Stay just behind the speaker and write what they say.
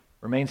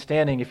Remain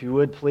standing, if you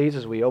would, please,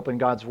 as we open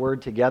God's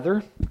Word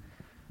together.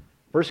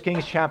 1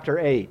 Kings chapter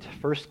 8.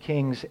 1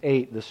 Kings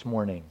 8 this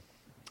morning.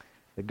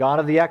 The God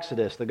of the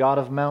Exodus, the God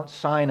of Mount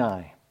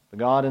Sinai, the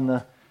God in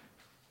the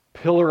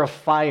pillar of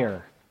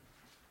fire,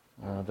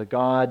 the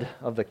God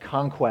of the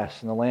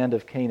conquest in the land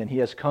of Canaan. He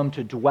has come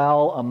to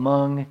dwell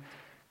among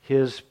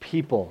His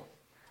people.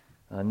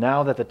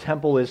 Now that the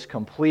temple is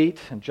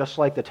complete, and just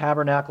like the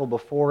tabernacle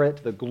before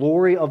it, the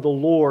glory of the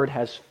Lord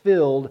has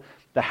filled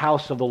the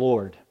house of the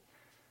Lord.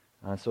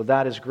 So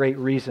that is great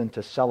reason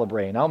to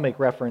celebrate. And I'll make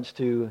reference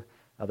to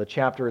the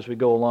chapter as we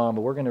go along,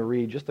 but we're going to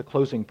read just the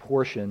closing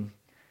portion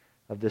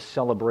of this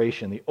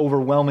celebration, the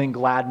overwhelming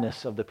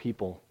gladness of the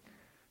people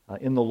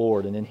in the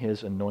Lord and in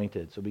His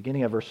anointed. So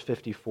beginning at verse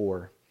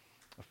 54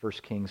 of 1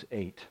 Kings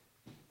 8.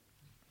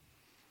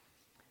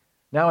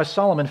 Now as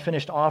Solomon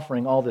finished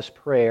offering all this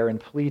prayer and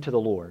plea to the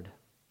Lord,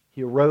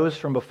 he arose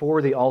from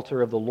before the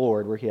altar of the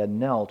Lord where he had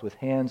knelt with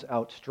hands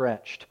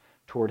outstretched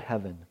toward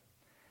heaven.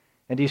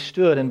 And he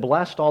stood and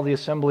blessed all the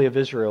assembly of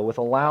Israel with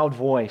a loud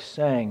voice,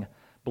 saying,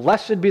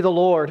 Blessed be the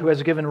Lord who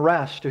has given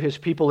rest to His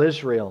people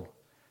Israel,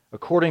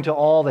 according to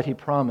all that He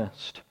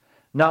promised.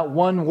 Not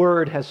one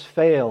word has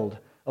failed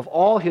of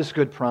all His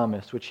good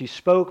promise, which He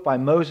spoke by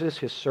Moses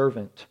His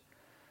servant.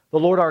 The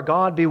Lord our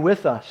God be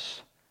with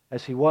us,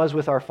 as He was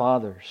with our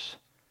fathers.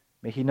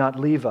 May He not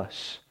leave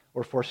us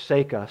or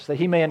forsake us, that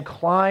He may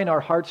incline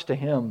our hearts to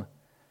Him,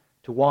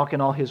 to walk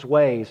in all His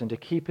ways and to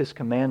keep His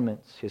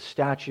commandments, His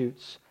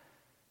statutes,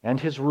 and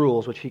His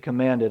rules which He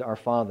commanded our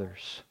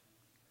fathers.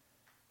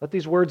 Let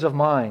these words of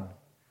mine,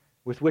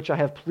 with which I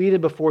have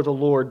pleaded before the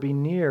Lord, be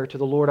near to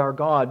the Lord our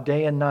God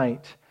day and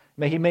night.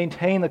 May He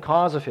maintain the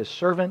cause of His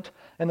servant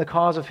and the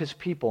cause of His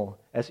people,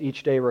 as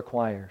each day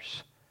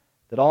requires,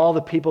 that all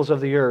the peoples of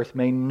the earth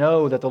may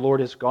know that the Lord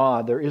is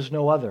God, there is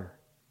no other.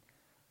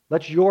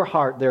 Let your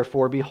heart,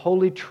 therefore, be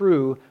wholly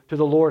true to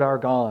the Lord our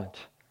God,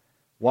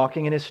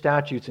 walking in His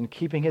statutes and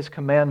keeping His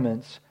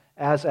commandments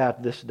as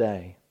at this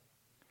day.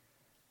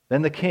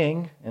 Then the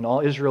king and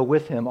all Israel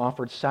with him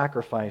offered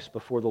sacrifice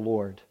before the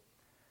Lord.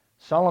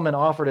 Solomon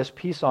offered as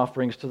peace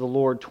offerings to the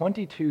Lord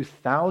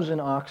 22,000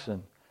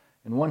 oxen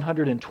and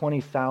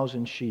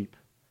 120,000 sheep.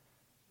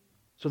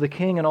 So the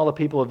king and all the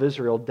people of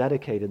Israel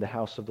dedicated the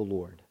house of the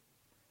Lord.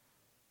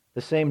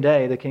 The same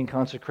day the king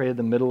consecrated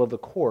the middle of the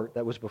court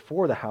that was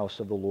before the house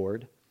of the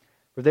Lord,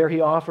 for there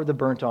he offered the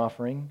burnt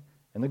offering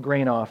and the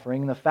grain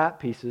offering and the fat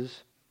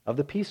pieces of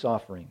the peace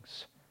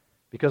offerings,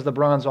 because the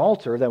bronze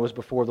altar that was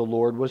before the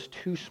Lord was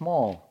too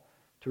small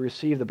to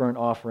receive the burnt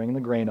offering and the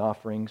grain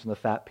offerings and the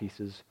fat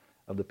pieces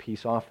of the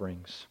peace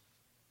offerings.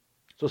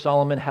 So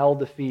Solomon held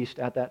the feast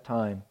at that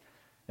time,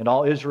 and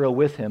all Israel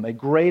with him, a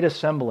great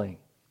assembly,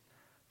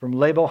 from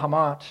Lebo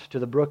Hamath to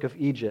the brook of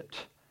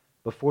Egypt,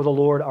 before the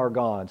Lord our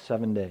God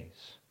 7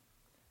 days.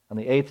 On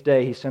the 8th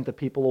day he sent the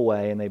people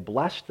away, and they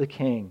blessed the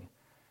king,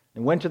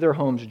 and went to their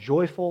homes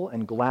joyful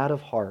and glad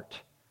of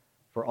heart,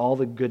 for all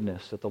the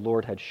goodness that the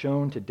Lord had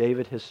shown to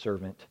David his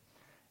servant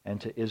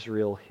and to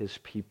Israel his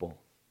people.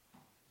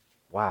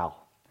 Wow,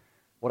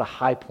 what a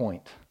high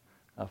point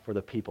for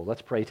the people.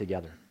 Let's pray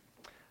together.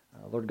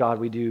 Lord God,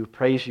 we do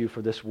praise You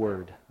for this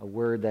word, a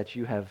word that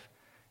You have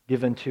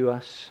given to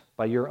us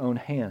by Your own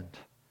hand.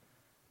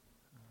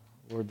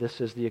 Lord, this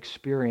is the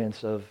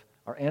experience of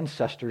our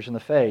ancestors in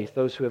the faith,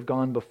 those who have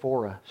gone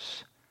before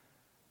us.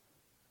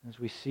 As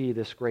we see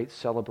this great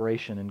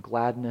celebration and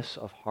gladness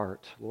of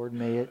heart, Lord,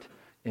 may it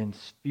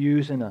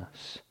infuse in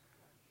us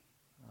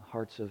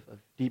hearts of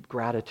deep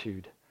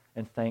gratitude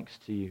and thanks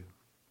to You.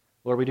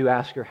 Lord, we do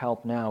ask Your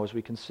help now as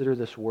we consider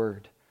this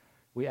word.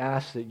 We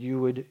ask that You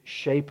would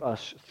shape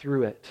us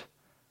through it,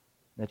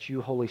 that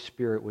You, Holy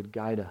Spirit, would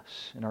guide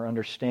us in our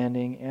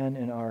understanding and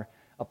in our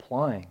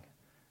applying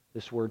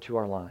this word to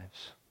our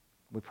lives.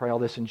 We pray all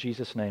this in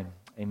Jesus' name.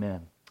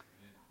 Amen.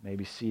 You may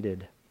be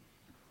seated.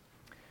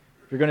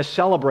 If you're going to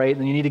celebrate,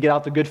 then you need to get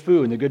out the good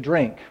food and the good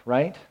drink,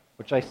 right?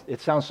 It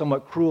sounds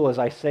somewhat cruel as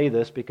I say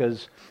this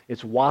because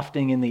it's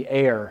wafting in the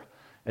air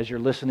as you're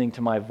listening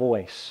to my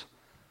voice.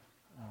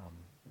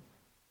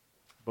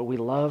 But we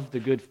love the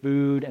good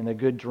food and the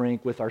good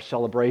drink with our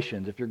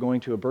celebrations. If you're going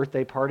to a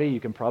birthday party,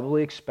 you can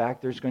probably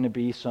expect there's going to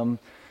be some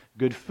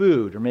good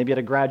food, or maybe at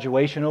a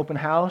graduation open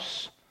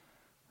house,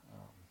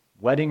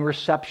 wedding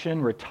reception,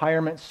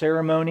 retirement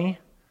ceremony,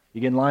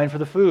 you get in line for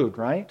the food,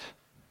 right?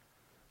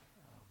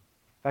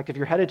 In fact, if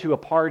you're headed to a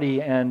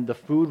party and the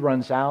food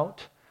runs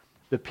out,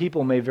 the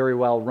people may very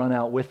well run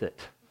out with it.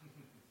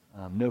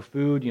 No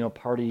food,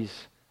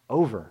 party's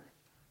over.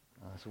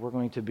 So we're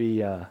going to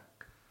be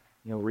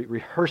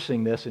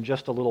rehearsing this in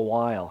just a little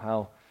while,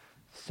 how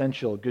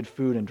essential good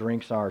food and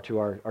drinks are to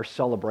our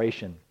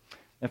celebration.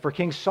 And for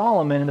King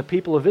Solomon and the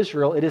people of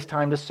Israel, it is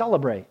time to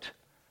celebrate,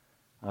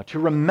 to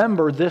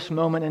remember this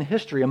moment in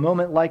history, a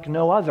moment like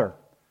no other.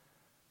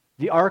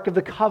 The Ark of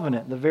the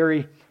Covenant, the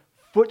very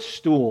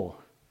footstool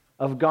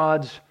of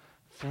God's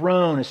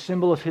throne, a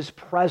symbol of His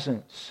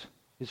presence,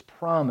 His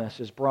promise,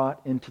 is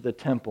brought into the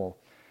temple.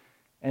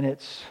 And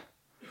it's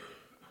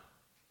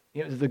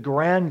the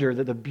grandeur,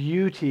 the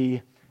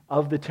beauty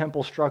of the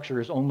temple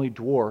structure is only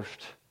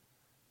dwarfed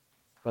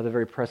by the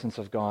very presence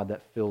of God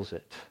that fills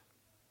it.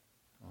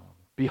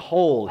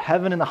 Behold,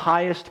 heaven and the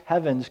highest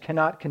heavens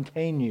cannot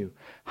contain you.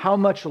 How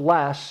much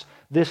less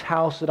this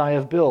house that I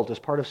have built, as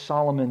part of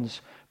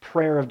Solomon's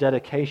prayer of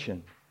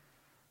dedication.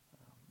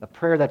 A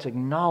prayer that's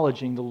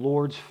acknowledging the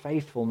Lord's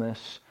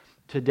faithfulness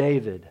to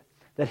David,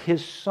 that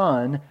his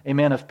son, a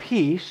man of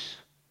peace,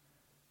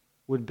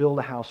 would build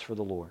a house for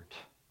the Lord.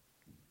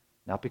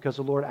 Not because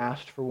the Lord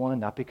asked for one,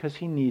 not because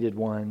he needed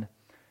one,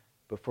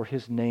 but for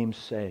his name's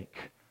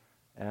sake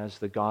as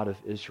the God of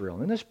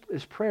Israel. And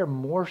this prayer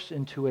morphs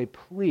into a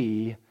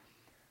plea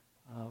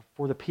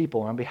for the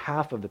people, on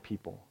behalf of the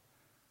people.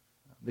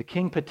 The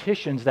king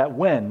petitions that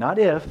when, not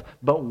if,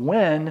 but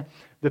when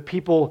the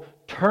people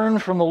turn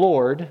from the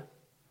Lord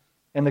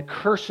and the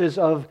curses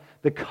of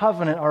the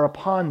covenant are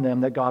upon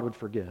them, that God would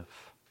forgive.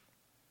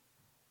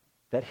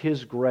 That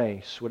his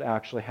grace would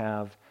actually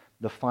have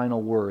the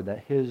final word,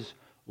 that his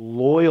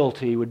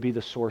loyalty would be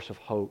the source of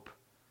hope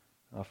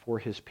for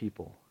his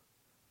people.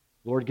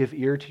 Lord, give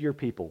ear to your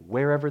people,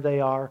 wherever they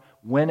are,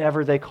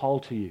 whenever they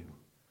call to you.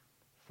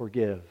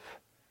 Forgive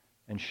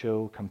and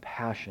show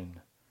compassion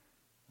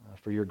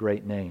for your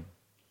great name.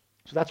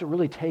 So that's what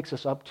really takes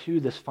us up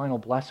to this final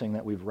blessing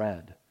that we've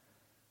read.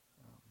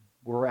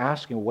 We're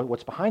asking,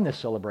 what's behind this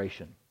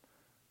celebration?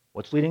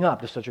 What's leading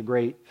up to such a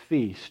great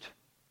feast?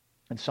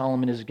 And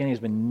Solomon he's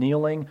been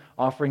kneeling,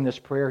 offering this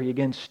prayer. He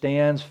again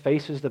stands,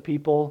 faces the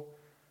people,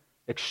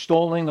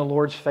 extolling the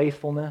Lord's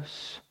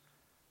faithfulness,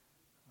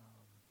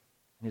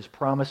 and his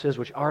promises,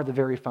 which are the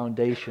very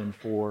foundation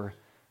for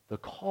the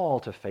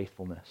call to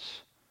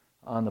faithfulness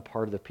on the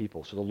part of the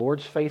people. So the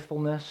Lord's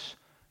faithfulness,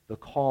 the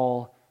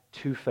call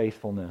to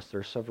faithfulness.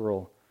 There are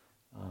several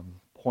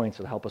points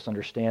that help us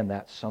understand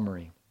that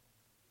summary.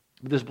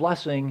 This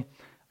blessing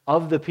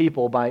of the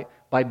people by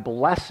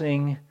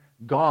blessing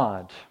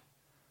God,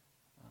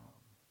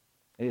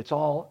 it's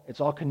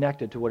all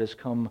connected to what has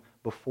come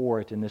before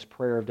it in this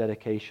prayer of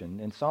dedication.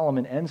 And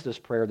Solomon ends this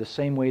prayer the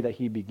same way that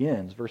he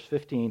begins, verse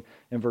 15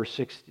 and verse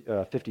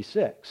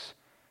 56.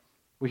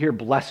 We hear,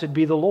 "Blessed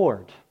be the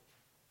Lord.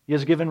 He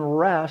has given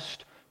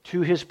rest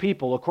to his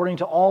people according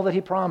to all that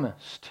he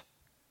promised."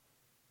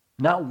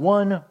 Not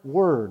one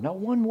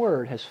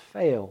word has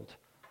failed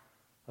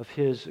of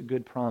his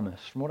good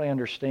promise. From what I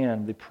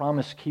understand, the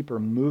Promise Keeper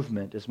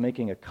movement is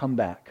making a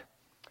comeback.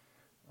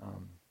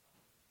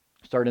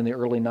 Started in the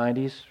early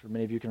 90s. For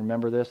many of you can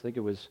remember this. I think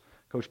it was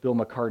Coach Bill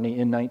McCartney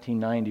in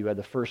 1990 who had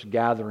the first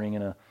gathering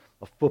in a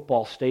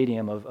football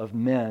stadium of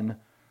men,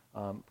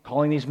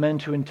 calling these men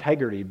to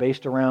integrity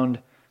based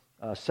around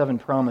 7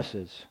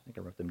 promises. I think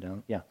I wrote them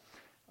down. Yeah.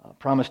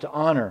 Promise to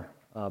honor,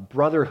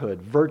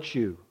 brotherhood,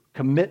 virtue,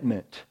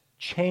 commitment,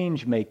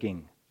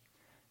 change-making,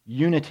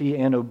 unity,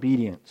 and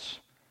obedience.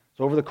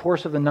 So over the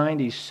course of the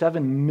 90s,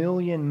 7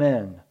 million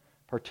men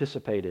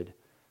participated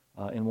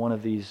in one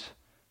of these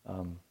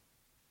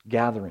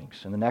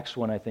gatherings. And the next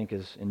one, I think,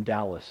 is in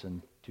Dallas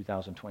in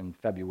 2020, in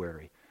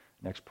February,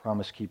 next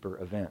Promise Keeper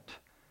event.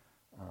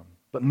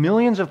 But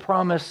millions of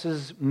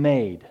promises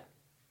made.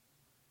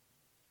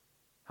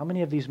 How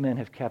many of these men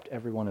have kept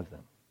every one of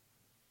them?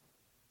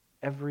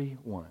 Every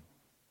one.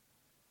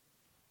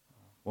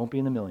 Won't be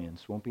in the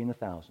millions, won't be in the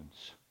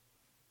thousands,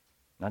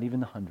 not even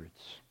the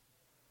hundreds.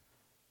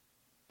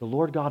 The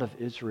Lord God of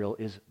Israel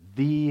is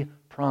the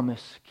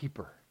promise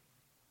keeper.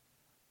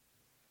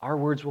 Our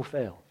words will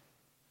fail.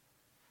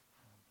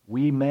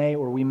 We may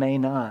or we may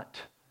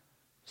not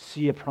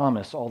see a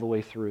promise all the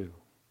way through,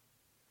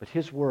 but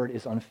his word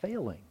is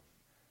unfailing.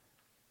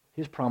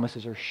 His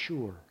promises are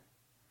sure.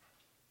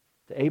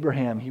 To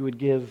Abraham, he would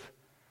give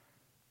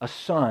a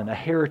son, a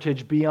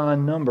heritage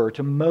beyond number.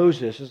 To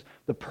Moses,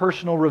 the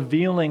personal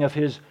revealing of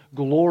his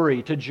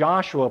glory. To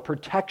Joshua,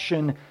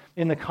 protection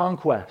in the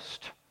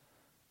conquest.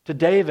 To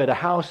David, a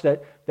house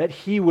that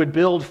he would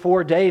build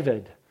for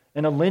David,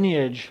 and a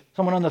lineage,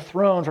 someone on the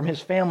throne from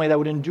his family that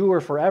would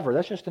endure forever.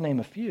 That's just to name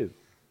a few.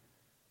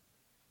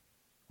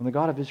 When the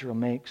God of Israel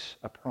makes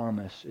a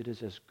promise, it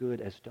is as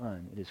good as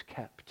done. It is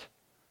kept.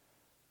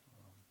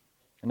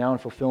 And now in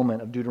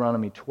fulfillment of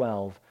Deuteronomy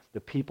 12, the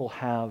people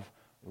have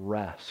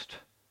rest.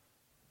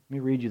 Let me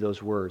read you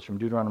those words from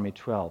Deuteronomy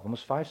 12,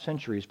 almost 5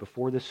 centuries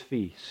before this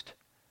feast.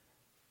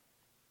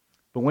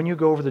 "But when you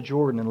go over the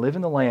Jordan and live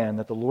in the land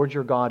that the Lord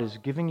your God is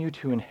giving you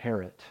to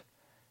inherit,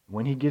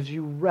 when he gives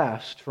you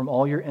rest from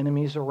all your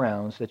enemies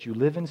around, so that you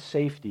live in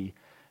safety,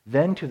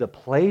 then to the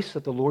place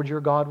that the Lord your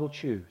God will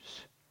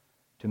choose,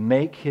 to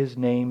make his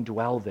name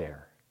dwell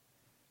there,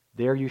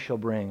 there you shall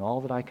bring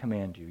all that I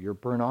command you, your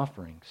burnt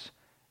offerings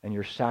and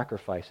your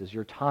sacrifices,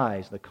 your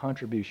tithes, the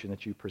contribution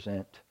that you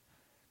present,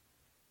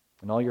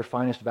 and all your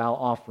finest vow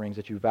offerings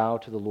that you vow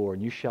to the Lord,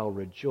 and you shall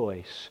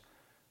rejoice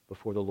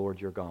before the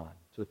Lord your God."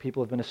 So the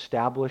people have been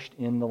established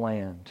in the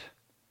land.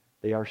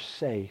 They are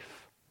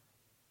safe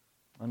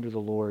under the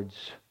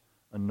Lord's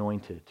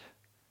anointed.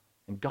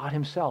 And God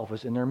himself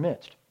is in their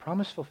midst.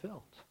 Promise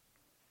fulfilled.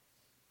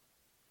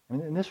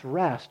 And this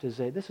rest is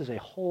a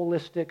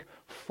holistic,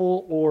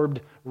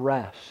 full-orbed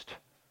rest.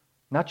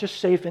 Not just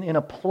safe in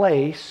a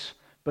place,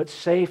 but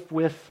safe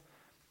with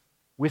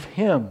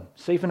him,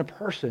 safe in a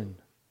person.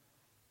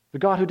 the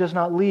God who does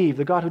not leave,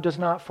 the God who does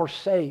not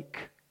forsake.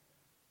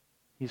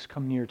 He's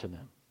come near to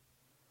them,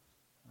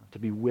 to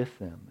be with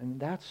them. And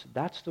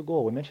that's the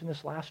goal. We mentioned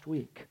this last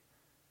week.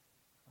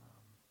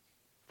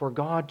 For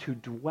God to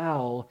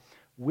dwell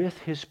with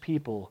his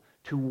people,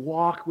 to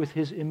walk with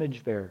his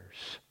image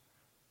bearers,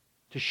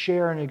 to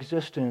share an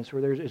existence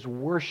where there is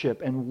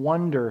worship and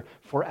wonder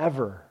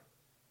forever.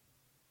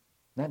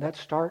 That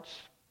starts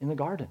in the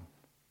garden.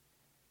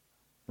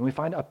 And we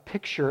find a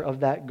picture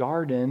of that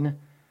garden,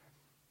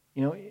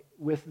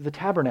 with the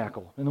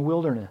tabernacle in the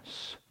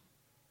wilderness.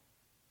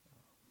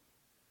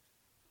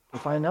 We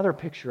find another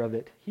picture of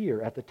it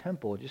here at the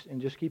temple. It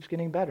just keeps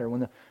getting better.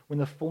 When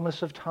the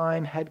fullness of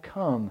time had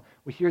come,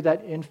 we hear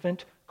that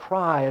infant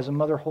cry as a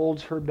mother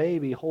holds her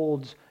baby,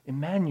 holds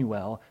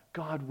Emmanuel,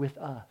 God with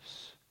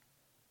us.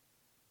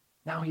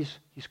 Now he's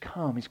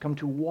come. He's come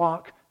to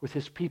walk with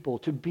his people,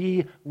 to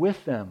be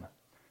with them,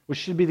 which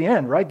should be the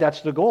end, right?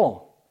 That's the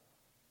goal.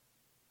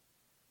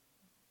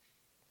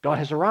 God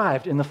has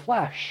arrived in the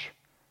flesh,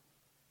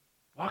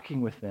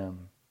 walking with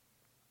them.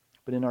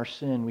 But in our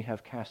sin, we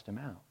have cast him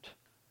out,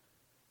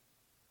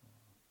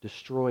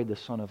 destroyed the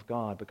Son of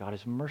God. But God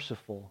is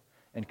merciful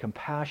and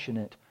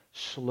compassionate,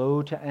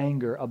 slow to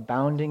anger,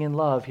 abounding in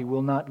love. He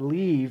will not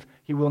leave.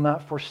 He will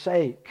not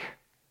forsake,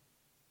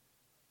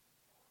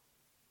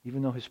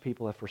 even though his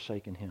people have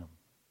forsaken him.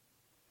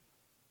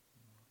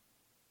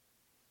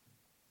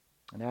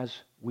 And as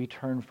we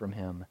turn from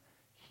him,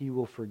 he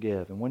will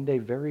forgive. And one day,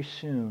 very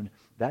soon,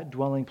 that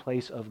dwelling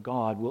place of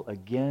God will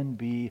again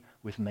be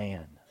with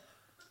man.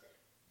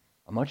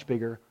 A much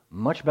bigger,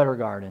 much better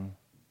garden.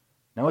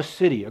 Now a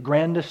city, a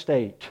grand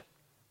estate.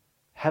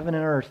 Heaven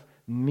and earth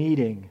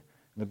meeting.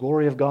 And the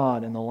glory of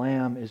God and the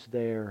Lamb is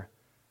there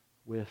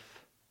with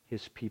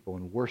his people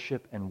in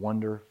worship and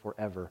wonder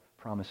forever.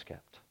 Promise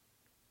kept.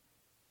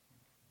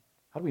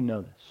 How do we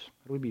know this?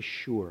 How do we be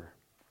sure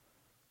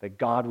that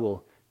God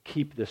will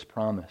keep this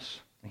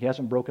promise? He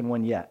hasn't broken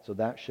one yet, so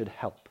that should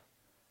help.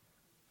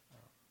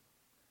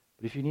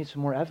 But if you need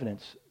some more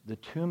evidence, the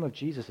tomb of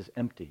Jesus is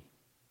empty.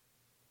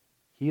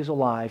 He is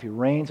alive. He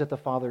reigns at the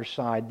Father's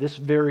side this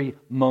very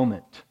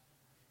moment.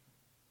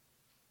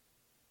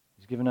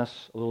 He's given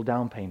us a little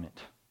down payment.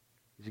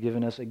 He's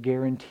given us a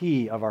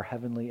guarantee of our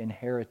heavenly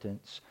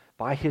inheritance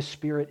by his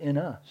Spirit in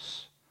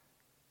us.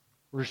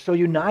 We're so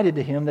united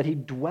to him that he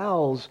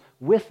dwells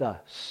with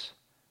us.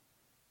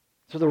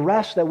 So the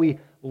rest that we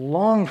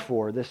long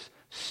for, this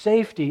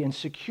safety and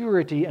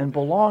security and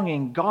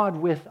belonging, God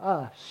with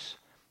us,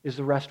 is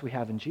the rest we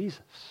have in Jesus.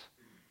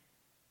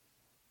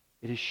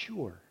 It is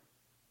sure.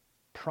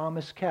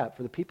 Promise kept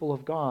for the people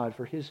of God,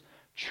 for his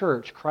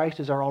church. Christ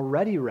is our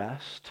already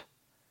rest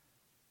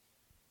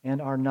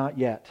and our not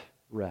yet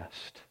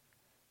rest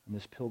in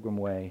this pilgrim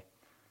way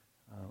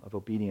of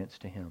obedience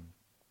to him.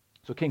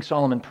 So King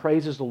Solomon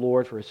praises the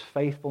Lord for his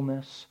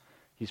faithfulness.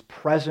 He's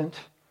present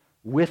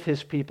with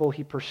his people.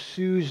 He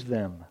pursues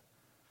them.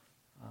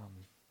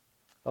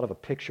 I thought of a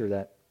picture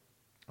that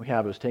we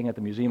have. It was taken at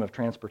the Museum of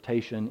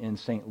Transportation in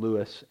St.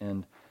 Louis,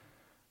 and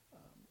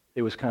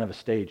it was kind of a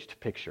staged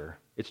picture.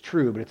 It's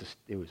true, but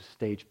it was a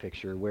staged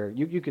picture where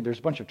you could. There's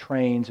a bunch of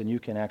trains, and you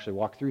can actually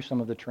walk through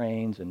some of the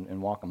trains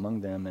and walk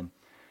among them. And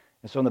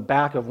so in the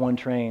back of one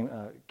train,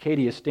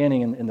 Katie is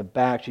standing in the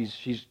back.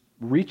 She's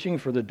reaching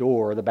for the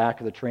door, the back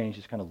of the train.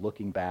 She's kind of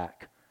looking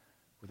back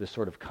with this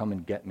sort of come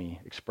and get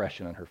me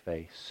expression on her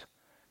face.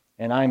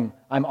 And I'm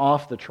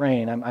off the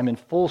train. I'm in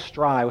full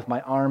stride with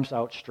my arms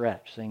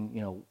outstretched,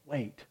 saying,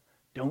 wait,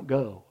 don't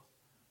go.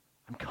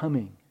 I'm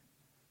coming.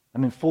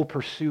 I'm in full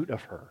pursuit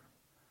of her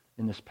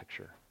in this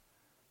picture.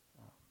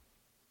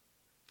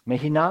 May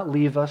he not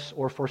leave us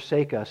or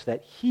forsake us,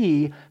 that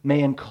he may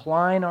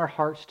incline our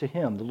hearts to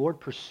him. The Lord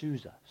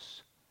pursues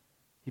us.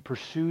 He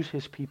pursues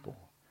his people.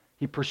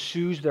 He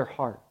pursues their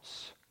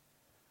hearts.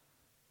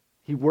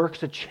 He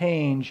works a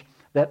change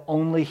that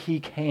only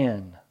he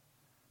can.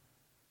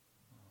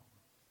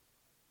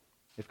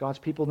 If God's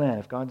people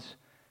then,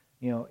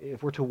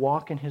 if we're to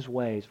walk in his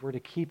ways, if we're to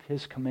keep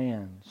his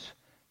commands,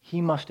 he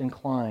must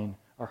incline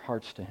our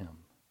hearts to him.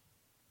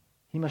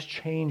 He must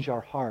change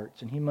our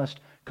hearts, and he must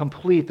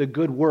complete the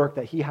good work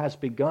that he has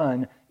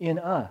begun in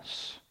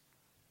us.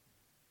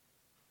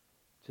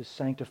 It's his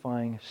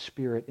sanctifying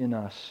Spirit in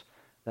us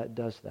that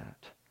does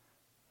that.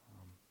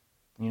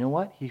 You know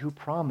what? He who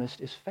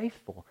promised is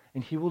faithful,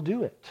 and he will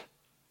do it.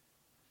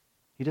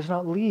 He does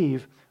not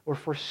leave or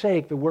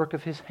forsake the work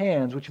of his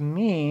hands, which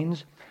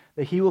means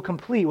that he will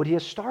complete what he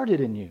has started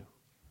in you.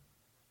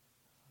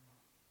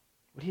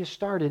 What he has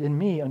started in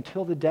me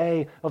until the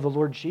day of the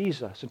Lord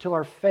Jesus, until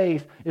our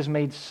faith is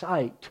made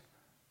sight.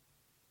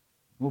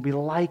 We'll be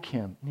like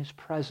him in his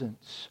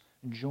presence,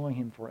 enjoying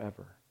him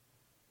forever.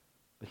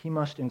 But he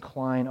must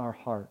incline our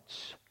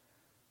hearts,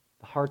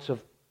 the hearts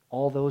of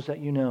all those that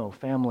you know,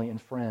 family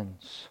and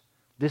friends.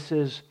 This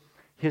is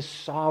his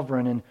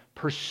sovereign and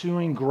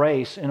pursuing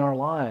grace in our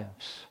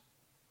lives.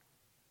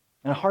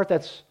 And a heart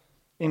that's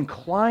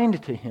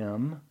inclined to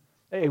him,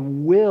 a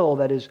will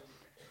that is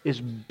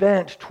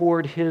bent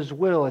toward his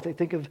will. I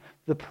think of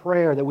the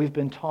prayer that we've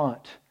been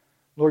taught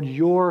Lord,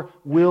 your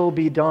will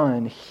be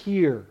done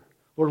here.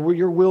 Lord,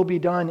 your will be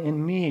done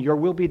in me. Your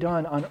will be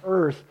done on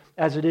earth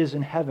as it is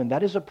in heaven.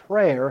 That is a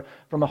prayer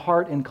from a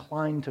heart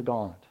inclined to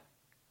God.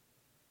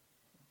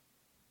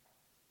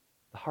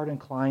 The heart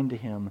inclined to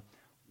Him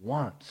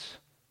wants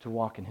to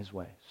walk in His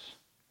ways.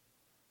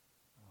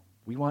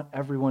 We want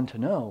everyone to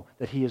know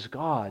that He is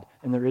God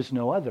and there is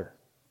no other.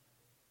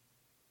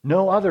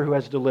 No other who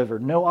has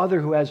delivered, no other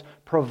who has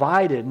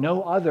provided,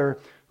 no other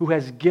who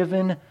has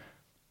given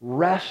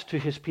rest to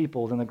His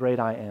people than the great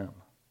I Am,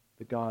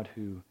 the God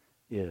who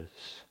is.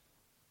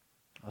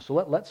 So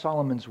let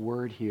Solomon's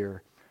word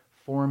here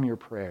form your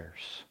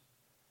prayers.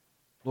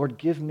 Lord,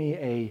 give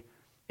me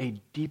a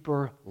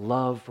deeper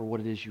love for what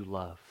it is you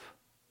love.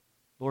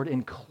 Lord,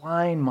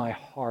 incline my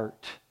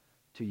heart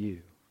to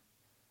you.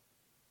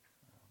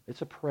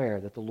 It's a prayer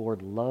that the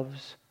Lord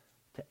loves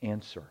to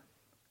answer.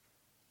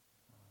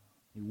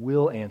 He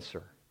will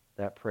answer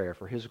that prayer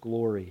for His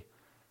glory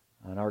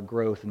and our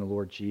growth in the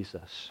Lord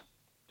Jesus.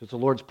 So it's the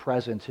Lord's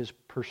presence, His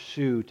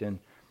pursuit and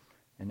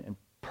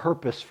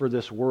purpose for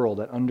this world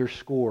that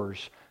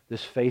underscores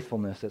this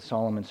faithfulness that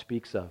Solomon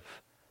speaks of.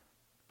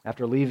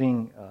 After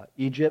leaving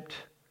Egypt,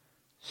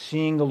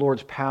 seeing the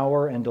Lord's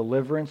power and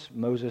deliverance,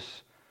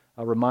 Moses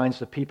reminds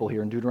the people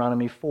here in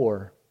Deuteronomy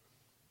 4,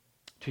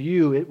 "To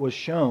you it was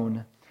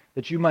shown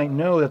that you might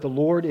know that the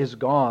Lord is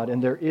God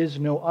and there is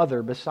no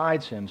other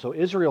besides Him." So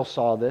Israel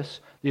saw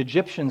this. The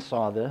Egyptians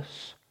saw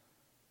this.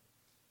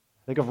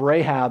 Think of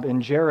Rahab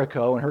in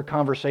Jericho and her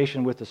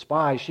conversation with the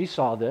spies. She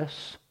saw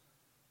this.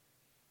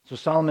 So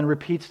Solomon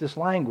repeats this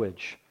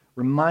language,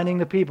 reminding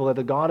the people that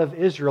the God of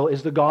Israel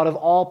is the God of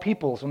all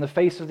peoples on the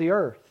face of the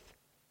earth.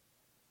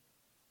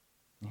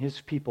 And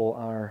His people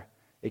are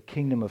a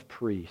kingdom of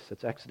priests.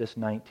 That's Exodus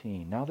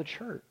 19. Now the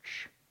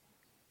church,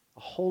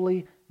 a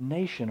holy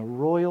nation, a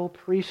royal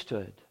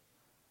priesthood.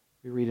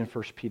 We read in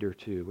 1 Peter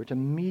 2. We're to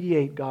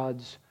mediate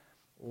God's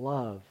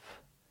love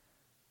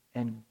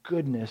and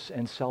goodness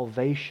and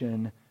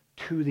salvation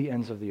to the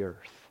ends of the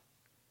earth.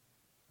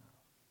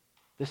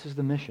 This is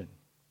the mission,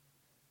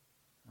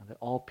 that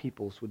all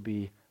peoples would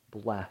be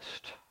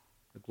blessed.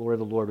 The glory of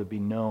the Lord would be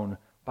known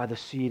by the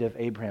seed of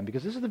Abraham,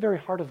 because this is the very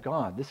heart of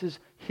God. This is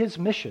His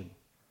mission.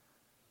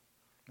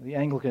 The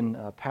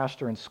Anglican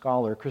pastor and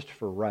scholar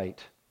Christopher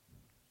Wright,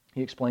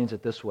 he explains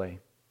it this way: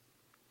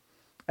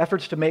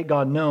 efforts to make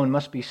God known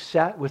must be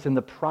set within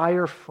the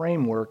prior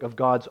framework of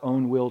God's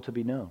own will to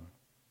be known.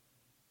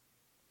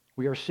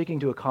 We are seeking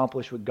to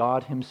accomplish what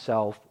God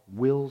Himself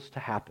wills to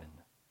happen.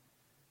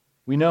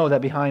 We know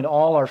that behind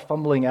all our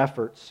fumbling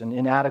efforts and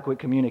inadequate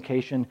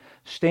communication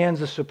stands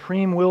the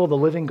supreme will of the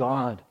living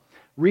God,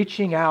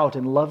 reaching out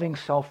in loving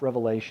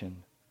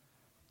self-revelation,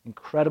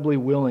 incredibly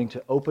willing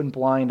to open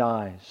blind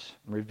eyes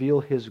and reveal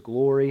His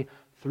glory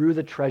through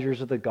the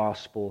treasures of the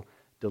gospel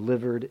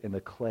delivered in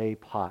the clay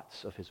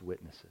pots of His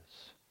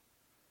witnesses.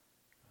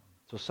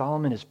 So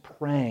Solomon is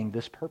praying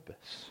this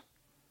purpose,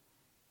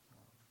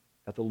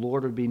 that the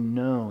Lord would be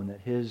known,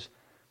 that His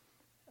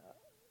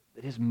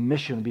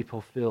mission would be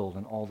fulfilled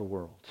in all the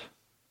world.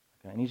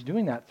 Okay? And He's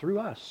doing that through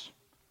us,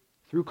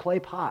 through clay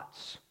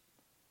pots,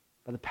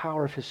 by the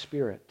power of His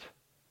Spirit.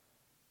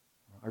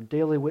 Our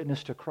daily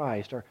witness to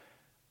Christ,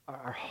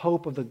 our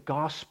hope of the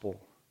gospel.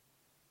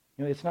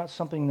 You know, it's not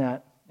something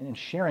that, in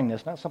sharing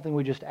this, not something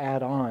we just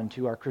add on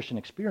to our Christian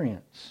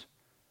experience.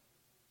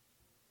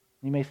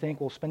 You may think,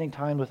 well, spending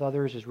time with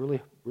others is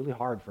really, really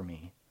hard for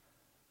me.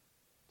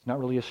 It's not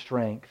really a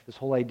strength. This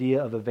whole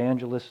idea of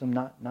evangelism,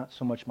 not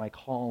so much my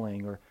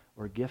calling or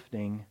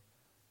gifting.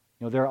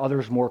 You know, there are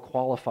others more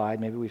qualified.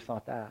 Maybe we've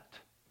thought that.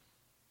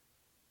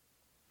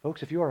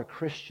 Folks, if you are a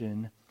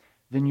Christian,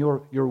 then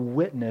your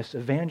witness,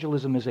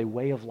 evangelism, is a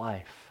way of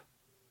life.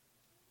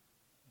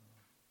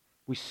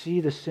 We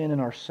see the sin in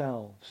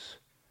ourselves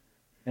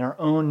and our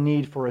own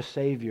need for a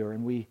Savior,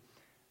 and we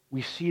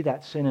see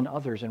that sin in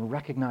others and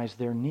recognize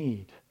their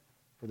need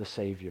for the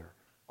Savior.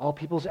 All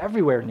peoples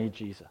everywhere need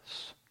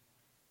Jesus.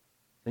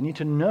 They need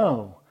to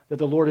know that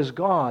the Lord is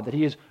God, that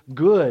He is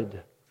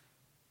good,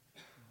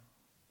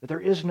 that there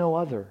is no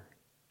other.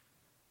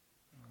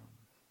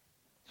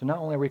 So not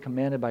only are we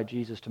commanded by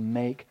Jesus to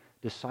make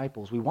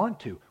disciples, we want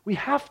to, we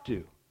have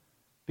to,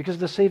 because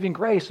of the saving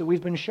grace that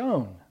we've been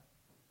shown.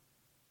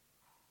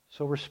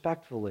 So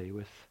respectfully,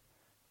 with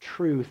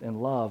truth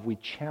and love, we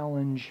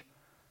challenge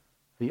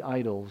the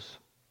idols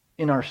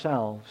in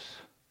ourselves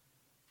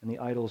and the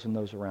idols in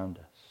those around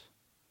us.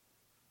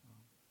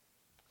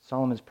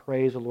 Solomon's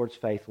praise the Lord's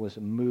faithfulness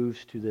and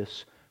moves to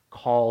this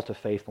call to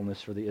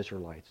faithfulness for the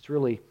Israelites. It's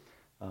really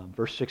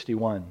verse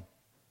 61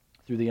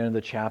 through the end of the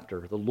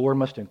chapter. The Lord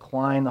must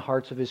incline the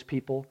hearts of His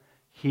people.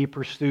 He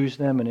pursues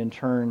them, and in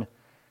turn,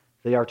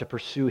 they are to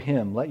pursue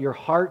Him. Let your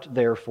heart,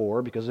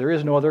 therefore, because there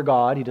is no other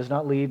God, He does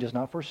not leave, does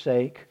not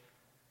forsake,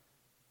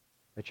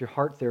 let your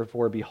heart,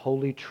 therefore, be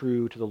wholly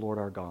true to the Lord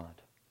our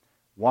God,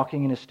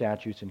 walking in His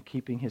statutes and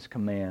keeping His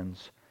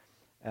commands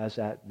as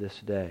at this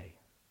day.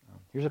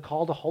 Here's a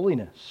call to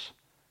holiness,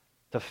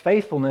 to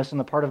faithfulness on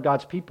the part of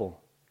God's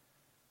people.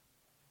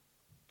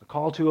 A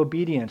call to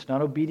obedience,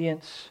 not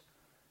obedience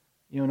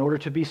in order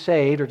to be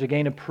saved or to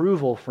gain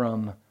approval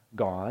from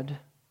God,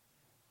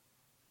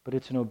 but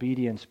it's an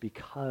obedience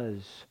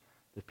because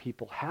the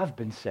people have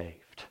been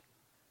saved,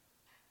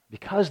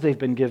 because they've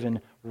been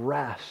given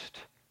rest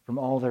from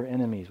all their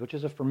enemies, which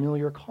is a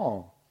familiar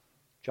call.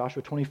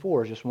 Joshua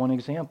 24 is just one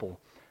example.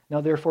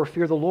 Now therefore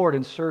fear the Lord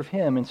and serve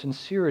him in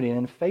sincerity and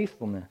in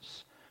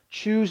faithfulness.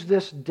 Choose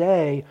this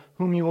day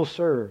whom you will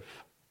serve.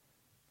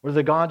 Whether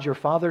the gods your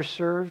fathers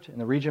served in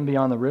the region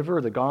beyond the river,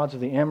 or the gods of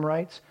the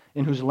Amorites,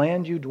 in whose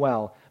land you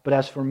dwell. But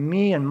as for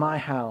me and my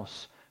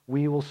house,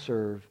 we will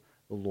serve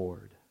the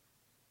Lord.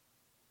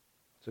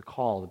 It's a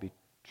call to be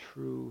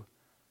true,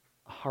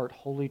 a heart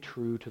wholly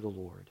true to the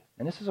Lord.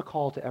 And this is a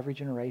call to every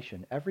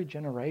generation. Every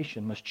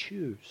generation must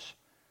choose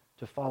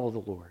to follow the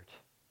Lord.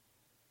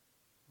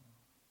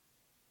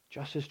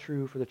 Just as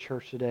true for the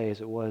church today as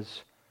it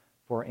was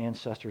for our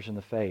ancestors in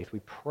the faith.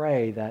 We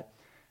pray that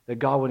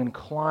God would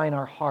incline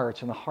our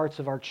hearts and the hearts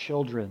of our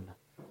children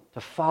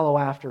to follow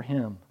after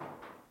him.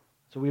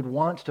 So we'd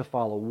want to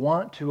follow,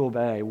 want to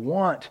obey,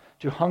 want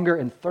to hunger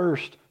and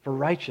thirst for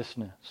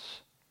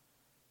righteousness.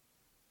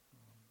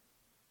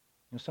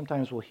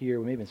 Sometimes we'll hear,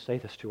 we may even say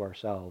this to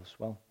ourselves,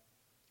 well,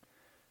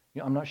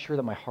 I'm not sure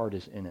that my heart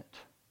is in it.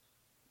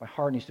 My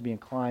heart needs to be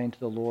inclined to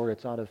the Lord.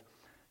 It's out of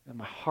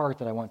my heart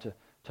that I want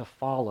to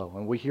follow.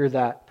 And we hear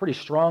that pretty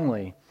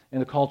strongly in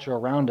the culture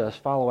around us,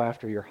 follow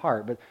after your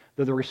heart. But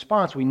the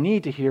response we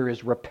need to hear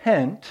is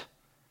repent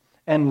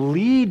and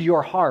lead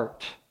your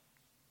heart.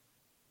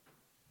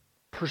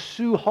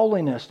 Pursue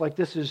holiness like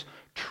this is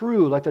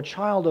true, like the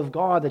child of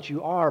God that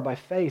you are by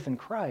faith in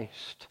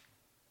Christ.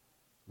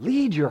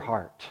 Lead your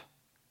heart.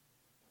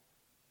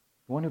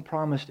 The one who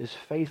promised is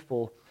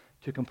faithful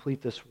to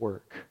complete this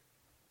work.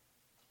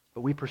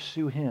 But we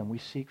pursue him. We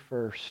seek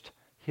first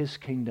his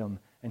kingdom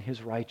and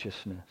his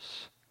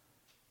righteousness.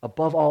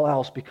 Above all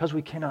else, because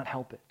we cannot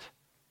help it.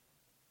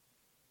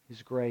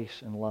 His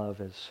grace and love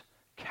has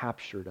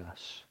captured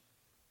us.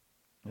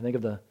 I think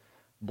of the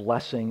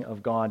blessing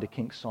of God to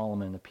King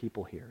Solomon and the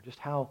people here. Just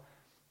how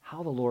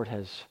the Lord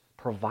has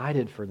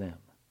provided for them.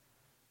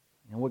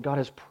 And what God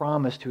has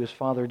promised to his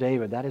father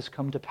David, that has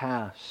come to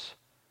pass.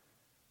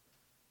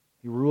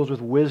 He rules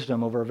with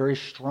wisdom over a very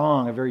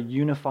strong, a very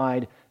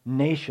unified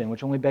nation,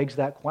 which only begs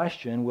that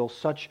question, will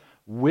such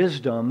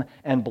wisdom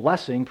and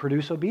blessing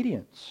produce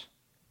obedience?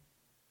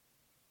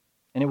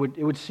 And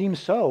it would seem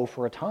so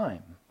for a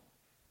time.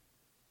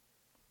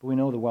 But we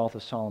know the wealth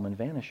of Solomon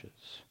vanishes,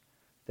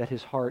 that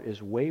his heart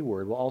is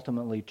wayward, will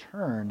ultimately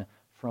turn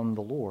from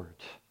the Lord,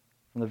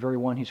 from the very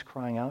one he's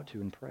crying out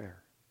to in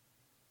prayer.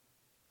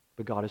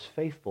 But God is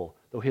faithful.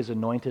 Though his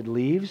anointed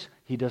leaves,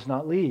 he does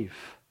not leave.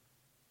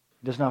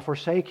 He does not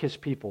forsake his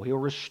people. He'll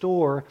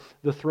restore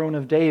the throne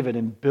of David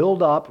and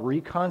build up,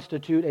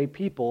 reconstitute a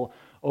people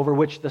over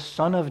which the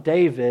son of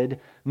David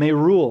may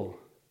rule.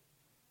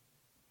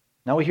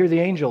 Now we hear the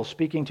angel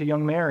speaking to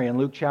young Mary in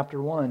Luke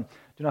chapter 1.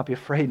 Do not be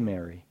afraid,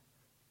 Mary.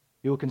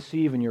 You will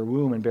conceive in your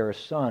womb and bear a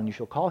son. You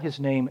shall call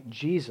his name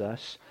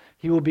Jesus.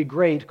 He will be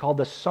great, called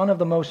the Son of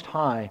the Most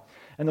High.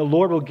 And the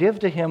Lord will give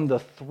to him the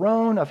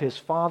throne of his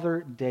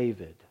father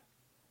David.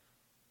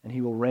 And he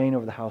will reign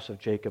over the house of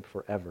Jacob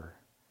forever.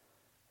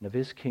 And of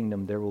his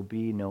kingdom there will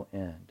be no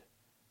end.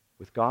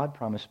 With God,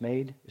 promise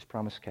made is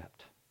promise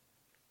kept.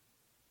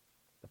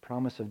 The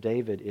promise of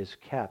David is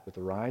kept with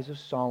the rise of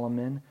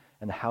Solomon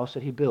and the house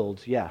that he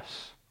builds,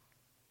 yes.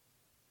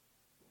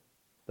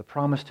 The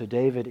promise to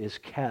David is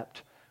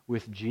kept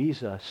with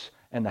Jesus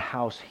and the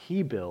house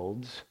he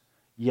builds,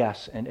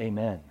 yes and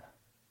amen.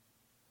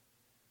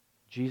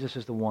 Jesus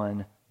is the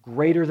one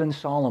greater than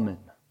Solomon,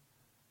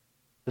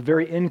 the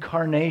very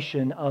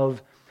incarnation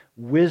of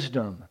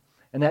wisdom.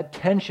 And that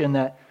tension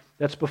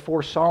that's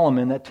before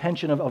Solomon, that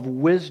tension of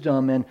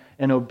wisdom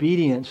and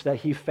obedience that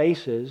he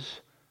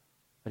faces,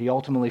 that he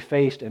ultimately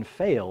faced and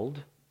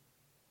failed,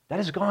 that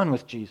is gone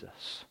with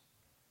Jesus.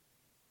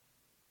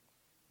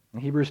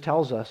 And Hebrews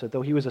tells us that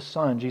though he was a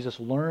son, Jesus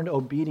learned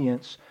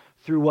obedience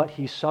through what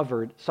he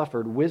suffered.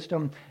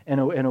 Wisdom and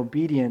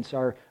obedience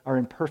are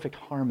in perfect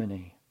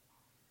harmony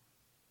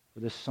for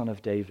this son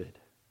of David,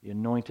 the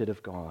anointed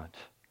of God.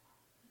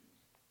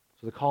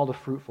 So the call to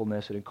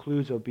fruitfulness, it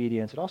includes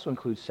obedience. It also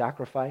includes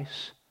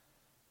sacrifice.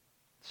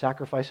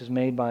 Sacrifices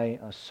made by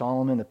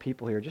Solomon, the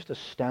people here, just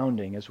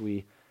astounding as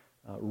we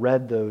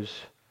read those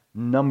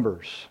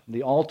numbers.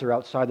 The altar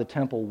outside the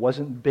temple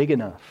wasn't big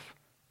enough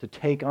to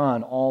take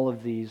on all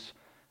of these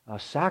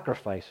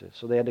sacrifices.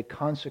 So they had to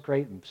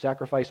consecrate and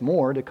sacrifice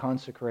more to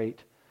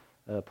consecrate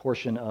a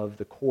portion of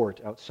the court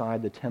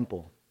outside the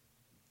temple.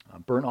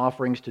 Burnt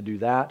offerings to do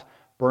that.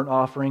 Burnt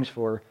offerings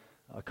for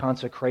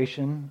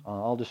consecration.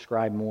 I'll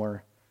describe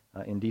more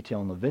in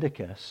detail in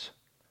Leviticus.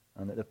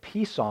 The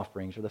peace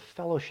offerings or the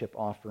fellowship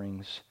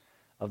offerings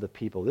of the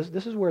people.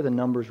 This is where the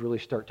numbers really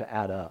start to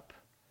add up.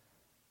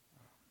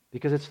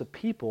 Because it's the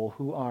people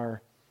who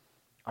are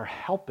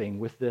helping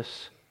with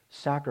this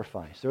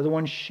sacrifice. They're the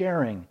ones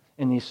sharing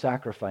in these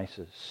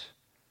sacrifices.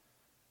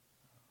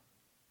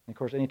 And of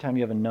course, anytime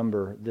you have a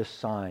number this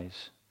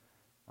size,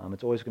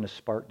 it's always going to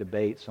spark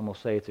debate. Some will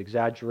say it's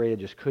exaggerated,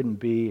 just couldn't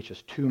be, it's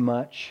just too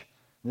much.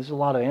 This is a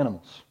lot of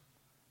animals.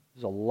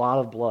 There's a lot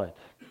of blood.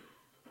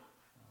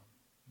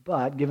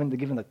 But given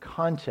the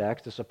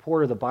context, the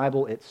support of the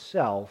Bible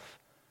itself,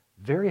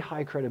 very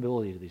high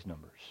credibility to these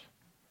numbers.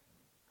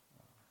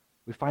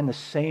 We find the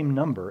same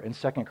number in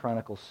 2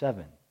 Chronicles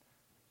 7.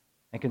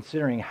 And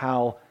considering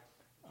how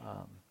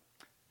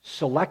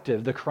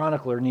selective the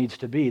chronicler needs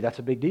to be, that's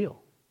a big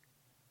deal.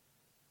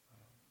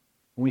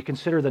 When we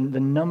consider the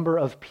number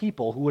of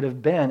people who would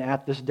have been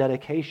at this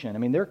dedication, I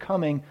mean, they're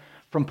coming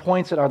from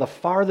points that are the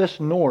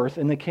farthest north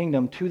in the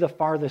kingdom to the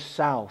farthest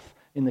south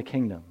in the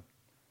kingdom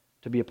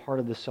to be a part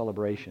of this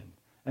celebration.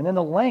 And then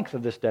the length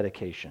of this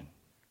dedication,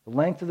 the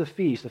length of the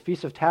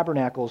Feast of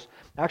Tabernacles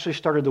actually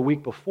started the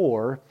week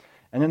before,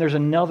 and then there's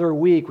another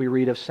week we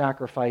read of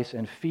sacrifice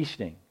and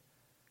feasting.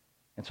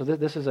 And so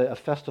this is a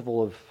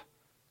festival of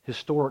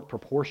historic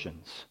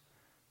proportions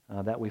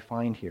that we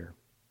find here.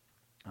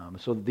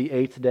 So the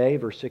 8th day,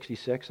 verse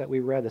 66 that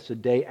we read, that's the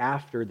day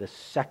after the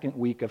second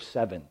week of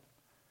 7.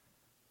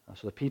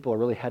 So the people are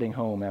really heading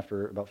home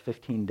after about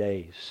 15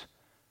 days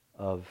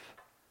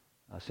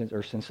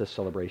since this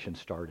celebration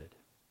started.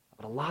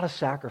 But a lot of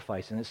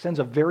sacrifice, and it sends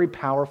a very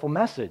powerful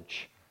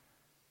message.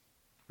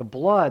 The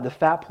blood, the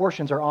fat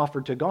portions are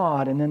offered to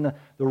God, and then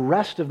the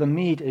rest of the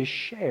meat is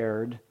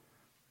shared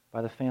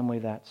by the family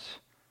that's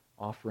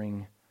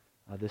offering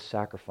this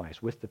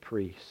sacrifice with the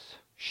priests,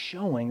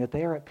 showing that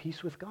they are at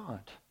peace with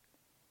God,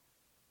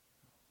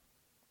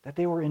 that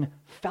they were in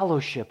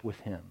fellowship with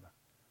Him,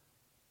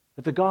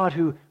 that the God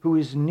who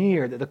is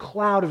near, that the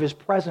cloud of His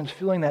presence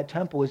filling that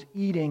temple is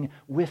eating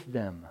with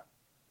them.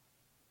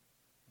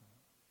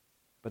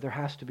 But there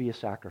has to be a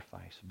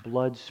sacrifice,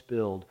 blood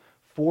spilled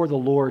for the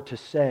Lord to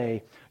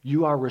say,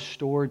 "You are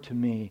restored to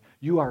me,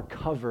 you are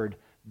covered,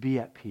 be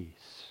at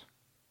peace."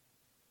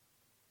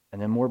 And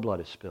then more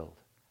blood is spilled.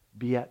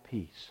 Be at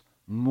peace.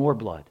 More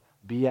blood.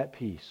 Be at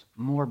peace.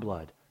 More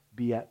blood.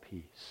 Be at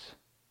peace.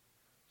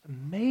 It's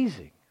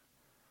amazing.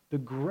 The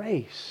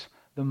grace,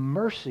 the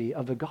mercy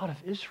of the God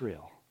of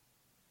Israel.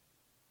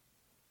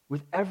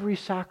 With every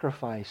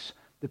sacrifice,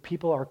 the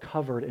people are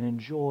covered and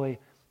enjoy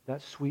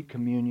that sweet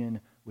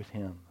communion with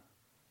Him.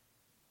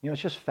 You know,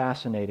 it's just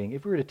fascinating.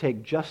 If we were to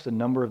take just the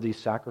number of these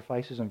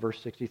sacrifices in verse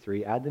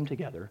 63, add them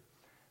together,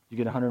 you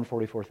get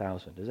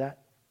 144,000. Does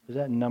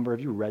that number, have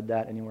you read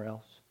that anywhere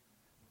else?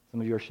 Some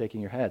of you are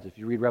shaking your heads. If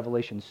you read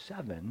Revelation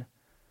 7,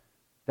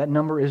 that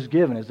number is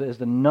given as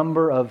the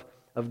number of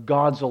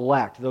God's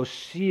elect, those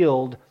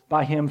sealed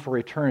by Him for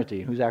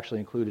eternity. Who's actually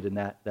included in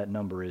that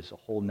number is a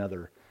whole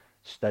nother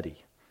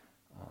study.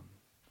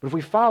 But if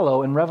we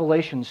follow in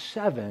Revelation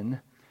 7,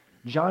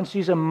 John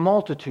sees a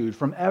multitude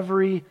from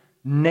every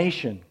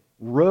nation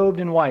robed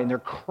in white, and they're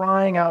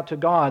crying out to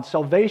God.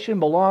 Salvation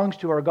belongs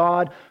to our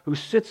God who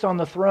sits on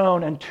the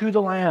throne and to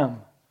the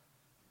Lamb.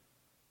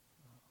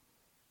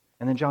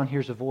 And then John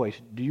hears a voice.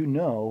 Do you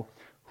know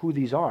who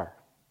these are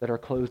that are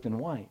clothed in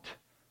white?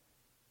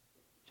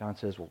 John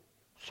says, well,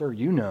 sir,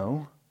 you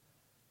know.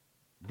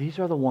 These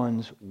are the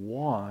ones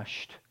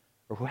washed,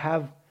 or who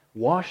have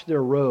washed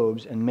their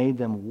robes and made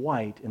them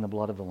white in the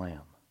blood of the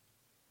Lamb.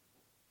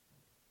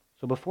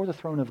 So before the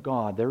throne of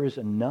God, there is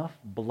enough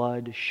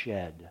blood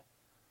shed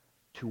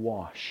to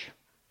wash,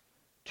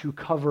 to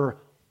cover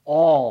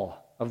all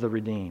of the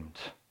redeemed.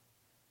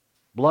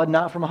 Blood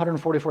not from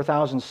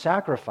 144,000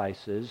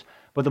 sacrifices,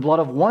 but the blood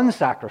of one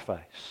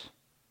sacrifice.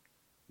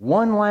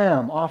 One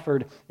lamb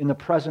offered in the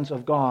presence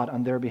of God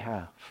on their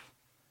behalf.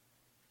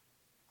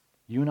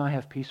 You and I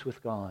have peace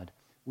with God.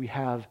 We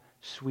have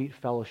sweet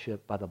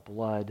fellowship by the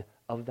blood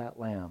of that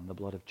lamb, the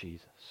blood of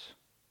Jesus.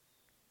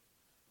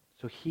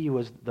 So He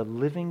was the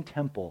living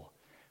temple,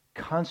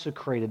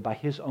 consecrated by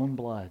His own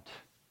blood.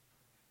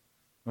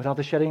 Without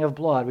the shedding of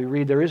blood, we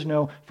read, there is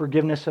no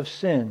forgiveness of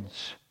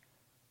sins.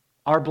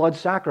 Our blood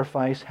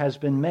sacrifice has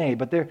been made,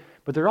 but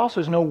there also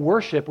is no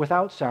worship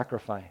without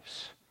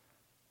sacrifice.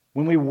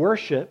 When we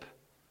worship,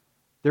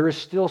 there is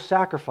still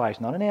sacrifice,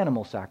 not an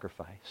animal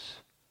sacrifice.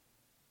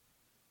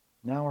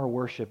 Now our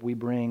worship, we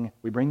bring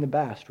the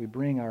best. We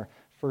bring our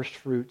first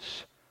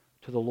fruits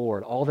to the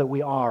Lord, all that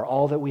we are,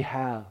 all that we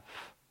have.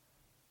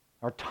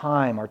 Our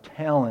time, our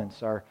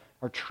talents, our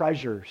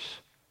treasures.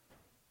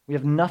 We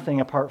have nothing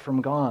apart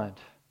from God.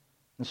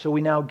 And so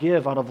we now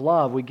give out of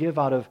love. We give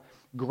out of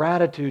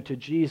gratitude to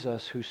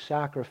Jesus, whose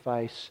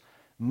sacrifice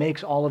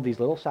makes all of these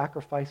little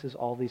sacrifices,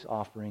 all these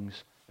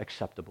offerings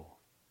acceptable,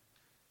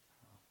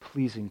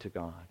 pleasing to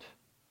God.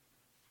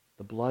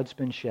 The blood's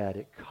been shed.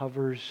 It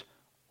covers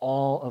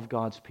all of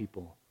God's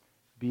people.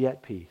 Be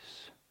at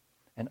peace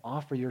and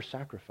offer your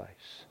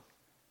sacrifice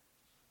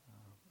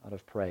out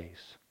of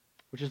praise.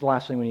 Which is the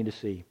last thing we need to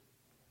see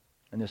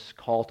in this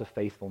call to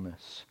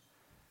faithfulness.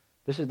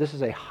 This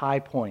is a high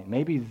point,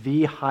 maybe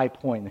the high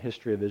point in the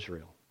history of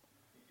Israel.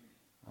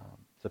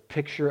 It's a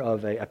picture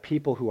of a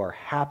people who are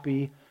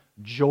happy,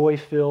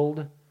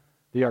 joy-filled.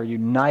 They are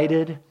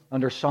united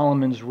under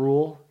Solomon's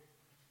rule,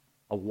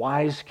 a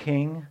wise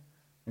king.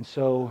 And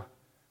so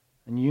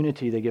in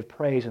unity they give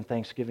praise and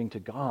thanksgiving to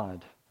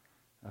God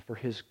for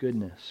His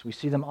goodness. We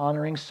see them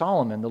honoring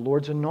Solomon, the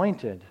Lord's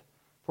anointed,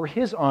 for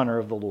his honor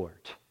of the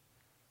Lord.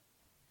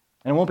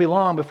 And it won't be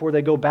long before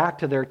they go back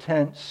to their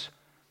tents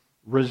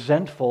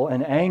resentful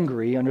and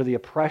angry under the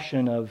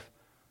oppression of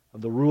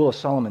the rule of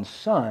Solomon's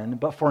son.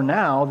 But for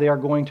now, they are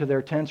going to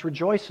their tents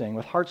rejoicing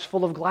with hearts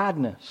full of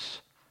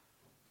gladness.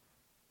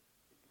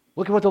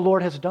 Look at what the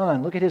Lord has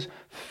done. Look at his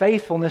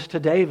faithfulness to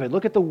David.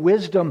 Look at the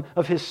wisdom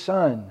of his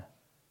son.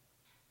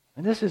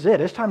 And this is it.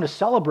 It's time to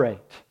celebrate.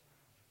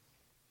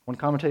 One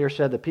commentator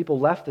said that people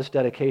left this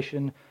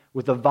dedication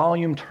with the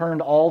volume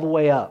turned all the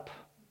way up.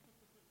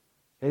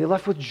 They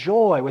left with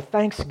joy, with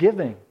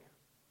thanksgiving. It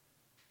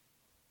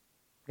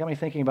got me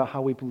thinking about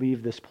how we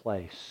leave this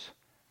place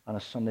on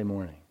a Sunday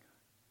morning.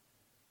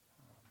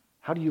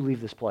 How do you leave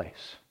this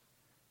place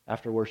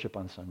after worship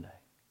on Sunday?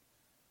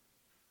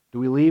 Do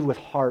we leave with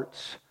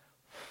hearts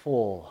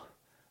full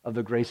of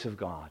the grace of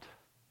God,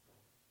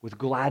 with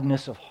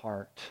gladness of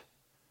heart,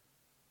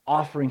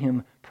 offering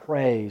him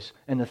praise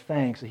and the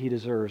thanks that he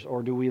deserves?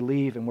 Or do we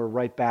leave and we're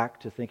right back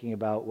to thinking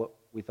about what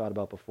we thought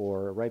about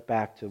before, or right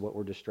back to what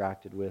we're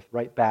distracted with,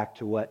 right back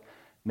to what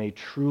may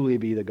truly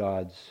be the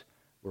gods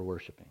we're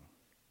worshiping?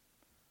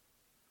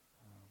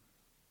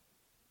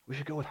 We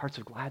should go with hearts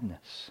of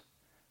gladness,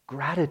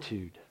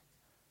 gratitude,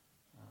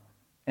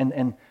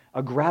 and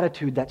a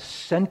gratitude that's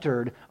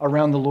centered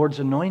around the Lord's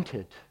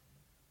anointed.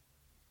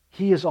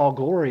 He is all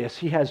glorious.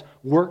 He has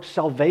worked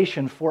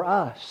salvation for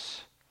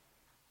us.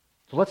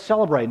 So let's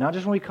celebrate, not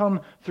just when we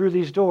come through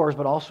these doors,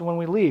 but also when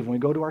we leave, when we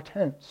go to our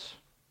tents.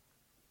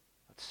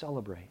 Let's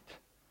celebrate.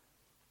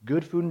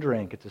 Good food and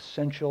drink, it's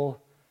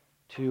essential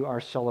to our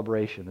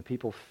celebration. The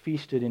people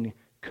feasted in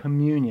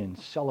communion,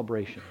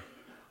 celebration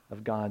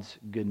of God's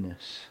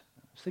goodness.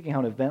 I was thinking how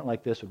an event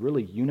like this would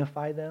really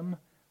unify them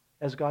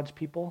as God's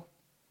people.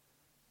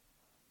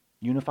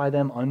 Unify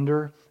them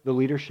under the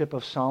leadership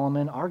of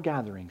Solomon. Our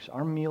gatherings,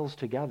 our meals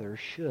together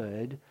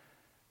should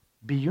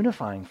be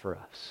unifying for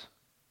us.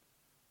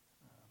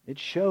 It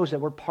shows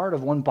that we're part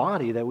of one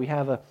body, that we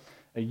have a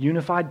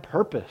unified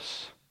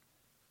purpose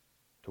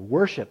to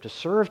worship, to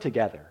serve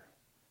together.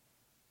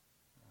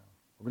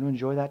 We're going to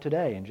enjoy that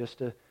today in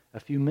just a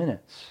few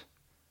minutes.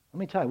 Let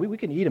me tell you, we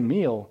can eat a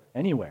meal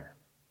anywhere,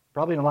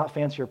 probably in a lot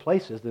fancier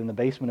places than the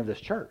basement of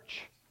this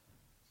church.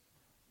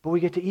 But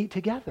we get to eat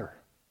together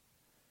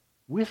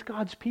with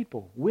God's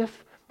people,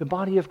 with the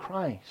body of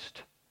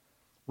Christ,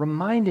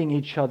 reminding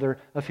each other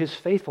of his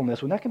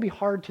faithfulness when that can be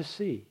hard to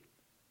see.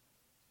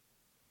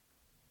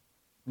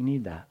 We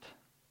need that.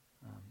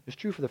 It's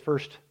true for the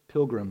first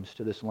pilgrims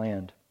to this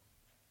land.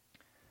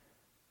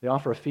 They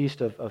offer a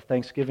feast of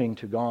thanksgiving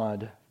to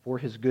God for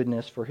his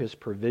goodness, for his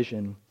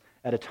provision,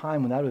 at a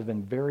time when that would have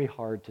been very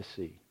hard to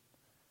see.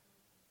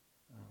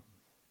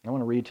 I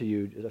want to read to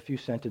you a few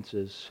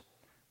sentences,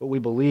 what we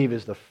believe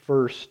is the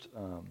first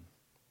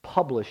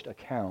published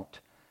account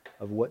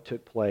of what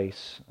took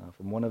place.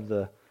 From one of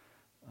the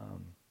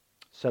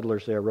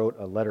settlers there wrote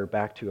a letter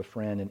back to a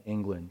friend in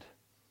England.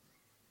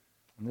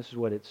 And this is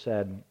what it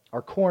said.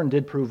 Our corn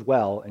did prove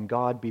well, and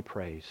God be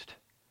praised.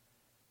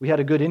 We had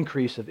a good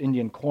increase of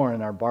Indian corn,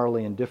 and our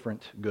barley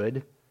indifferent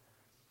good,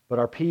 but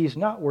our peas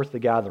not worth the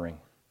gathering,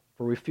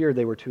 for we feared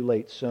they were too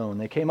late sown.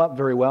 They came up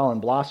very well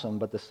and blossomed,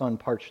 but the sun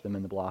parched them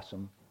in the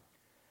blossom.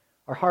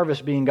 Our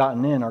harvest being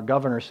gotten in, our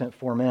governor sent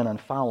 4 men on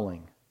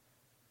fowling,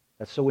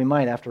 that so we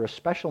might, after a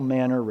special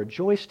manner,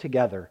 rejoice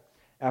together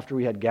after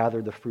we had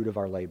gathered the fruit of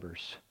our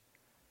labors.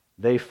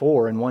 They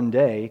 4 in one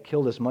day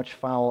killed as much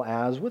fowl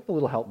as, with a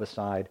little help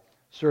beside,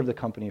 served the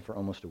company for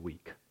almost a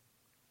week.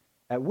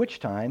 At which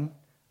time,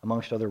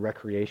 amongst other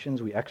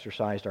recreations, we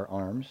exercised our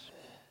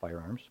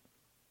firearms.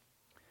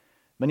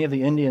 Many of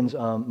the Indians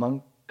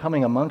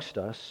coming amongst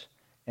us,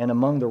 and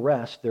among the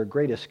rest, their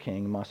greatest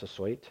king,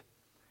 Massasoit,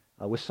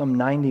 with some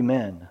 90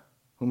 men,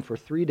 whom for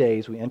 3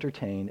 days we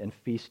entertained and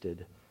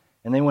feasted.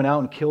 And they went out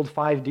and killed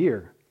 5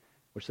 deer,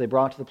 which they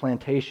brought to the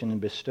plantation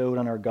and bestowed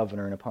on our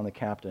governor and upon the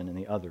captain and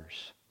the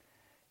others.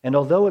 And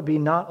although it be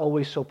not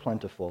always so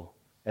plentiful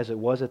as it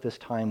was at this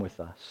time with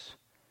us,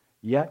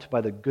 yet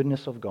by the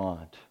goodness of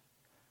God,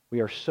 we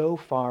are so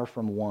far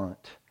from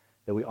want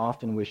that we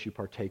often wish you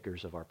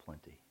partakers of our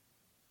plenty.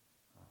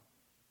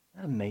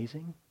 Isn't that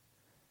amazing?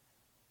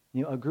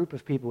 You know, a group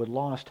of people had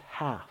lost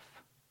half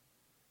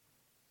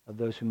of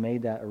those who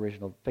made that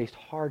original, faced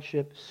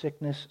hardship,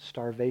 sickness,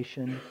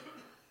 starvation,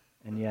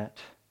 and yet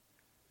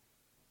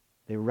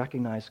they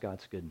recognize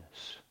God's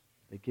goodness.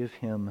 They give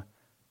him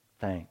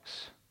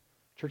thanks.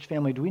 Church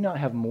family, do we not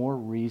have more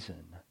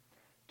reason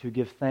to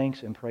give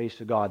thanks and praise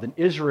to God than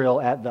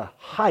Israel at the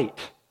height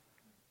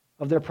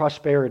of their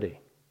prosperity?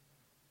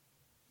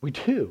 We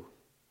do.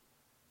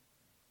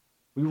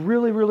 We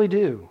really, really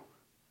do.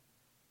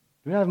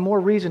 We have more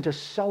reason to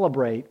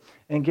celebrate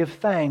and give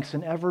thanks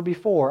than ever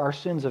before. Our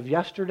sins of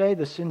yesterday,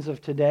 the sins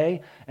of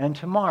today, and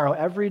tomorrow,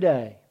 every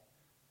day,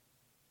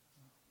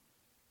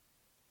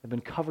 have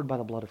been covered by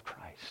the blood of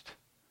Christ.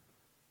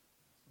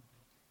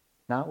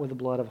 Not with the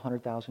blood of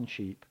 100,000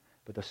 sheep,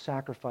 but the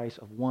sacrifice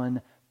of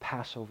one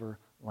Passover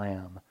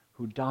lamb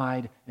who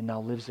died and now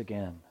lives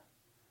again.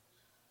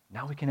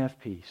 Now we can have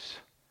peace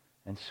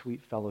and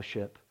sweet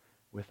fellowship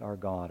with our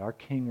God. Our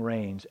King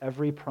reigns.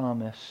 Every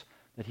promise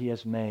that he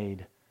has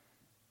made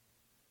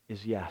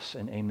is yes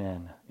and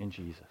amen in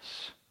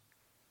Jesus.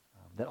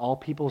 That all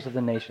peoples of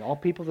the nation, all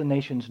people of the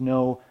nations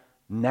know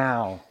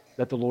now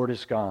that the Lord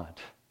is God.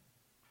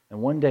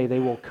 And one day they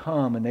will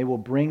come and they will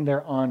bring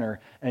their honor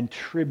and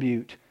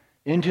tribute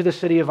into the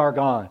city of our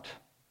God,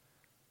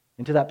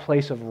 into that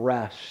place of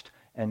rest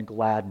and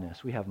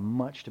gladness. We have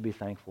much to be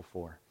thankful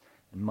for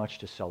and much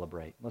to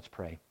celebrate. Let's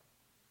pray.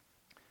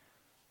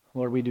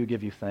 Lord, we do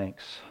give you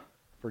thanks.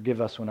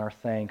 Forgive us when our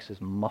thanks is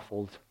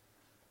muffled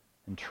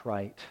and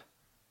trite,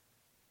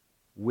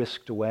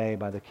 whisked away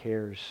by the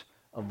cares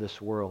of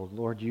this world.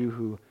 Lord, you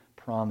who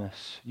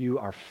promise, you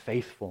are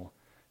faithful.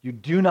 You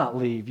do not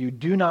leave. You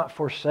do not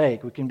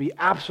forsake. We can be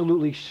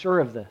absolutely sure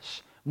of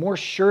this, more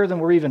sure than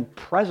we're even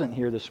present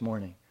here this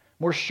morning,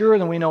 more sure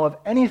than we know of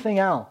anything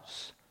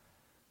else,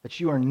 that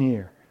you are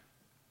near,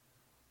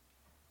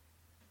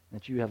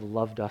 that you have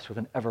loved us with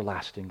an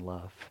everlasting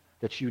love,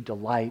 that you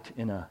delight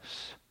in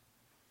us.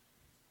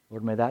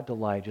 Lord, may that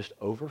delight just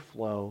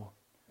overflow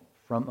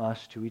from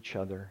us to each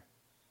other.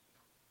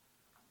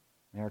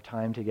 May our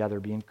time together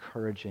be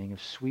encouraging,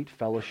 of sweet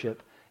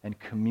fellowship and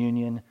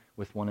communion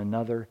with one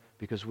another,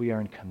 because we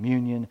are in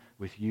communion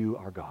with you,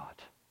 our God.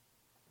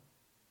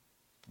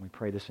 We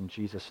pray this in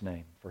Jesus'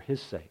 name. For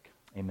his sake,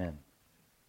 amen.